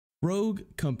Rogue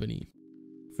Company.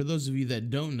 For those of you that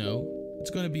don't know,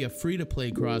 it's going to be a free-to-play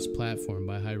cross-platform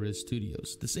by Hi-Rez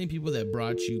Studios. The same people that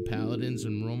brought you Paladins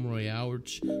and Realm Royale,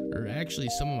 which are actually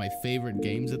some of my favorite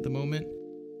games at the moment.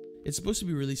 It's supposed to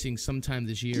be releasing sometime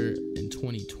this year in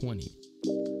 2020.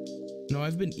 Now,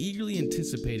 I've been eagerly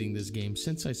anticipating this game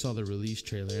since I saw the release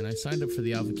trailer, and I signed up for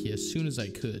the alpha key as soon as I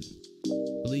could.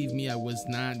 Believe me, I was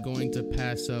not going to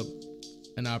pass up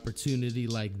an opportunity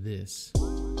like this.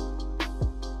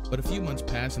 But a few months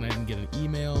passed and I didn't get an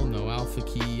email, no alpha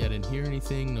key, I didn't hear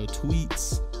anything, no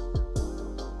tweets.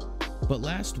 But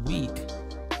last week,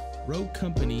 Rogue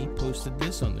Company posted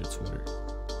this on their Twitter.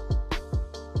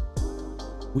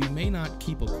 We may not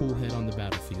keep a cool head on the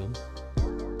battlefield,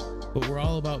 but we're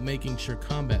all about making sure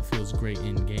combat feels great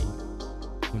in-game.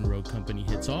 When Rogue Company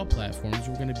hits all platforms,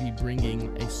 we're going to be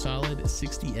bringing a solid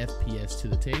 60 FPS to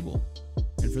the table.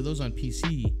 And for those on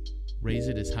PC, raise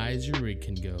it as high as your rig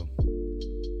can go.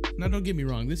 Now, don't get me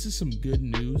wrong, this is some good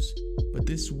news, but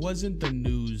this wasn't the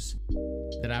news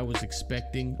that I was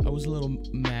expecting. I was a little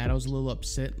mad, I was a little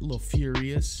upset, a little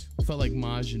furious. I felt like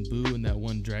Majin Buu in that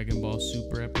one Dragon Ball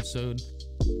Super episode.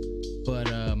 But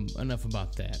enough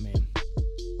about that, man.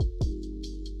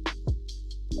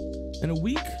 And a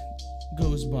week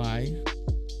goes by,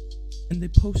 and they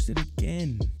post it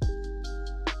again.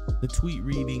 The tweet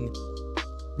reading,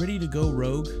 "Ready to go,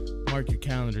 Rogue? Mark your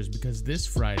calendars because this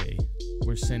Friday,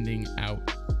 we're sending out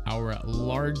our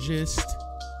largest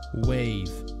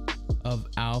wave of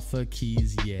alpha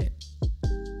keys yet.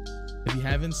 If you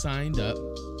haven't signed up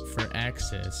for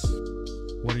access,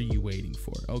 what are you waiting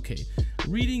for?" Okay,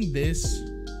 reading this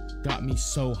got me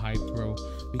so hyped, bro,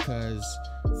 because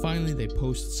finally they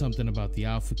posted something about the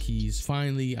alpha keys.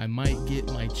 Finally, I might get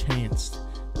my chance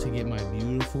to get my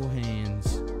beautiful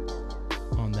hands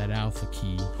on that alpha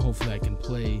key. Hopefully I can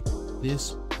play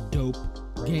this dope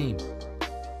game.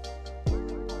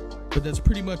 But that's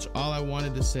pretty much all I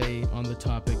wanted to say on the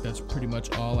topic. That's pretty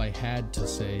much all I had to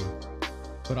say.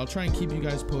 But I'll try and keep you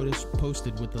guys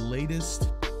posted with the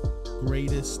latest,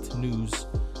 greatest news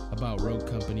about Rogue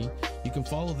Company. You can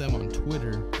follow them on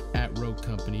Twitter at Rogue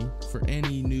Company for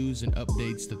any news and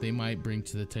updates that they might bring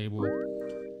to the table.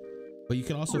 But you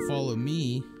can also follow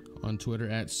me on Twitter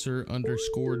at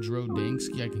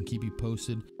Sir_Drodansky. I can keep you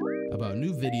posted about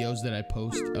new videos that I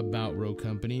post about Rogue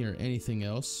Company or anything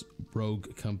else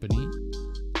Rogue Company.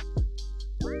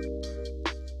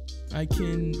 I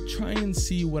can try and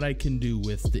see what I can do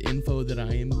with the info that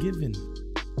I am given.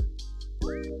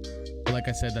 But like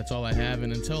I said, that's all I have,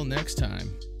 and until next time,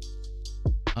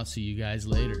 I'll see you guys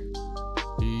later.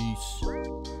 Peace.